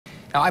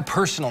Now, I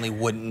personally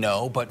wouldn't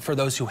know, but for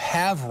those who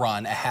have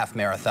run a half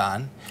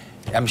marathon,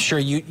 I'm sure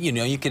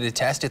you could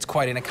attest it's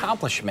quite an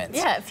accomplishment.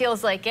 Yeah, it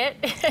feels like it.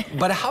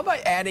 But how about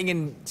adding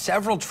in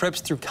several trips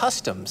through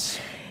customs?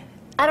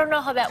 I don't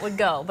know how that would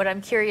go, but I'm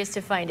curious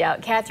to find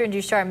out. Catherine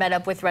Duchar met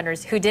up with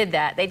runners who did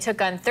that. They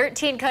took on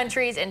 13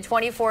 countries in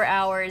 24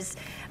 hours.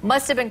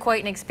 Must have been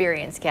quite an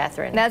experience,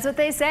 Catherine. That's what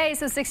they say.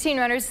 So 16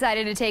 runners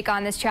decided to take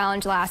on this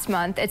challenge last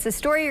month. It's a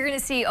story you're going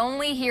to see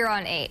only here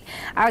on 8.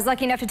 I was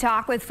lucky enough to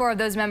talk with 4 of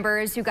those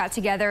members who got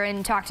together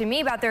and talked to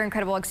me about their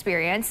incredible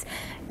experience,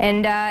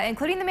 and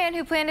including the man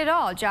who planned it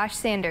all, Josh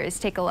Sanders.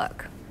 Take a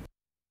look.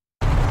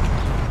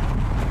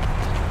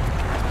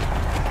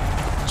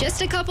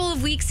 Just a couple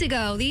of weeks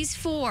ago, these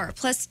 4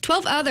 plus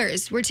 12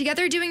 others were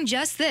together doing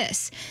just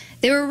this.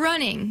 They were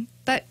running,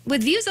 but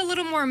with views a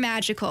little more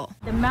magical.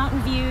 The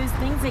mountain views,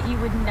 things that you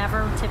would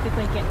never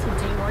typically get to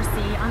do or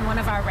see on one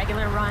of our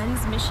regular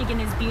runs. Michigan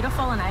is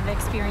beautiful, and I've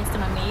experienced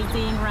some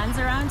amazing runs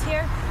around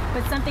here,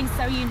 but something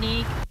so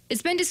unique.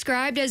 It's been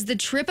described as the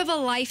trip of a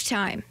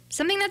lifetime,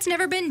 something that's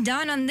never been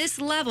done on this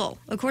level,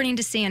 according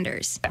to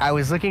Sanders. I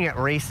was looking at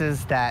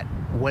races that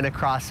went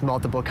across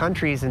multiple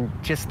countries and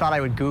just thought I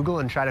would Google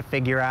and try to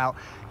figure out,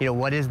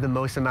 what is the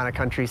most amount of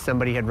countries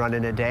somebody had run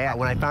in a day.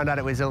 When I found out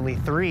it was only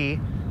 3,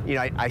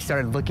 I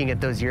started looking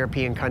at those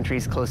European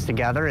countries close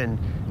together and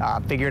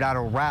figured out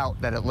a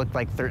route that it looked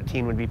like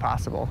 13 would be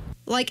possible.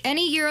 Like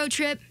any Euro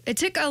trip, it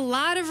took a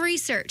lot of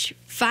research,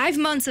 5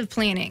 months of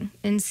planning,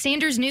 and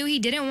Sanders knew he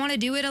didn't want to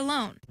do it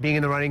alone. Being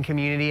in the running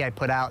community, I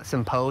put out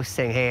some posts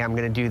saying, hey, I'm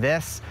going to do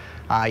this.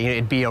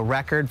 It'd be a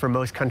record for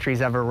most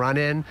countries ever run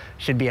in.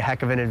 Should be a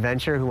heck of an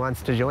adventure. Who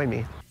wants to join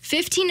me?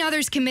 15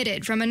 others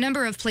committed from a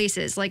number of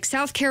places like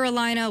South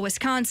Carolina,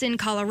 Wisconsin,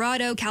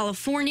 Colorado,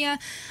 California,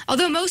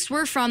 although most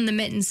were from the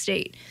Mitten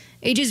State.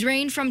 Ages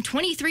range from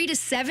 23 to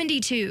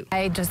 72.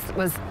 I just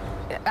was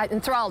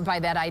enthralled by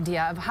that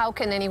idea of how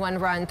can anyone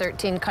run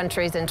 13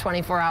 countries in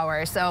 24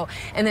 hours.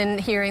 And then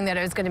hearing that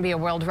it was going to be a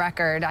world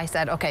record, I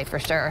said, okay, for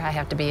sure, I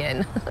have to be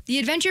in. The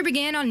adventure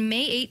began on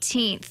May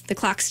 18th. The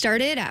clock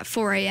started at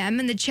 4 a.m.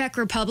 in the Czech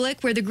Republic,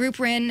 where the group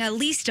ran at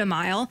least a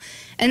mile,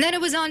 and then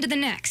it was on to the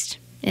next,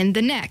 and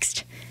the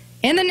next,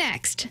 and the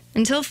next,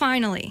 until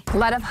finally. A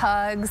lot of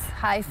hugs,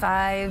 high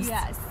fives.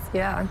 Yes.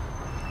 Yeah.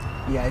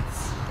 Yeah,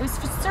 It was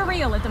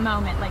surreal at the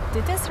moment. Like,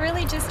 did this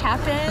really just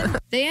happen?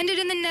 They ended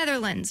in the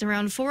Netherlands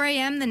around 4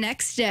 a.m. the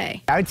next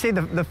day. I would say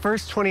the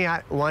first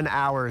 21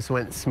 hours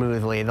went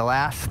smoothly. The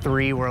last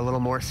 3 were a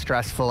little more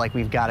stressful, like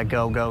we've got to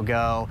go, go,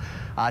 go.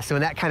 So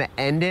when that kind of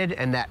ended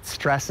and that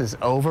stress is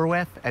over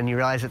with and you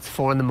realize it's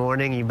 4 in the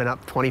morning, you've been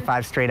up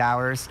 25 straight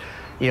hours,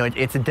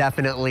 it's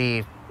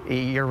definitely,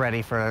 you're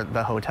ready for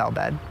the hotel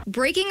bed.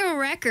 Breaking a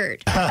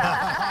record.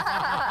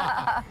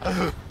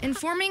 And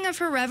forming a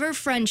forever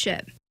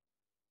friendship.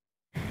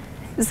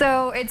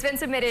 So it's been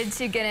submitted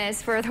to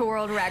Guinness for the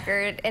world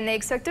record, and they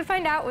expect to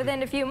find out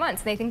within a few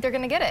months. They think they're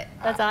going to get it.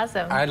 That's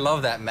awesome. I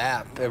love that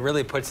map. It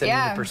really puts it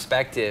into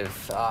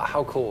perspective.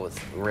 How cool is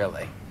it,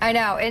 really? I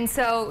know. And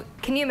so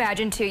can you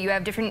imagine, too, you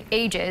have different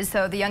ages.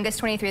 So the youngest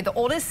 23, the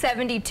oldest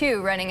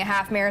 72 running a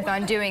half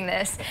marathon doing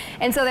this.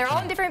 And so they're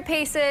all in different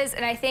paces,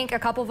 and I think a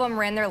couple of them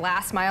ran their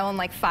last mile in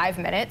like 5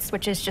 minutes,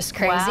 which is just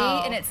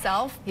crazy in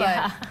itself.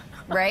 But,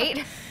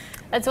 right?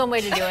 That's one way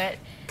to do it.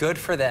 Good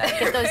for them.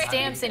 Get those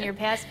stamps in your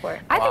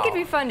passport. I think it'd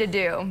be fun to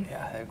do.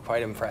 Yeah,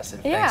 quite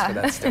impressive. Yeah.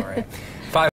 Thanks for that story.